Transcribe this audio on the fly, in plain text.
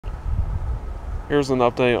here's an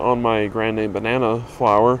update on my grande banana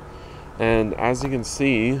flower, and as you can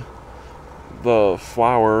see, the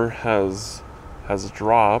flower has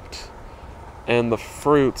dropped, and the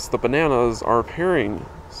fruits, the bananas, are appearing.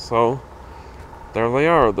 So there they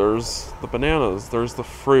are. There's the bananas. There's the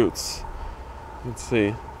fruits. You can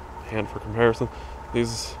see, hand for comparison.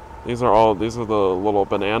 These are the little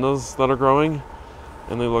bananas that are growing,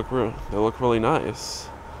 and they look really nice.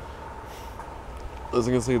 As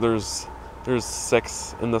you can see, there's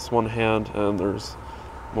 6 in this one hand, and there's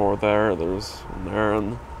more there. There's one there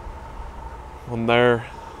and one there.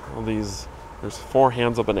 There's 4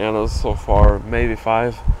 hands of bananas so far, maybe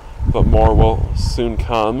 5, but more will soon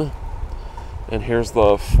come. And here's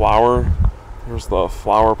the flower. Here's the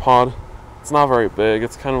flower pod. It's not very big.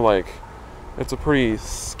 It's kind of like, it's a pretty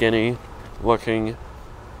skinny looking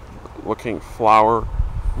flower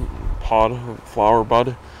pod, flower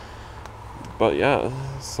bud. But yeah,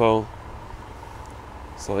 so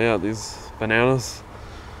yeah, these bananas,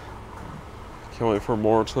 can't wait for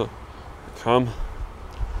more to come.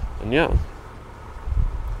 And yeah,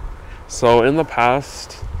 so in the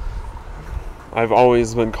past, I've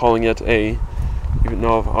always been calling it a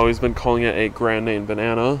grande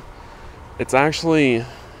banana. It's actually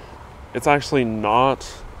not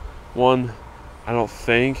one, I don't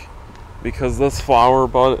think, because this flower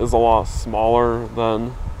bud is a lot smaller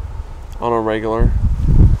than on a regular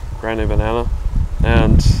grande banana,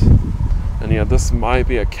 and yeah, this might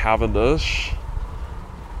be a Cavendish,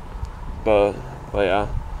 but yeah,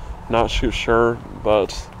 not too sure,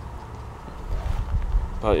 but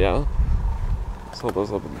yeah. So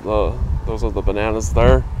those are the bananas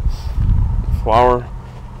there. Flower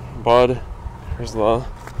bud. Here's the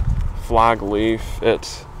flag leaf.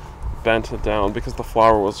 It bent it down because the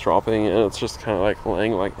flower was dropping, and it's just kind of like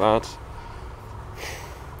laying like that.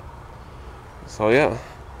 So yeah,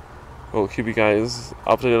 we'll keep you guys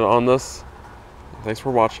updated on this. Thanks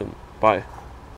for watching. Bye.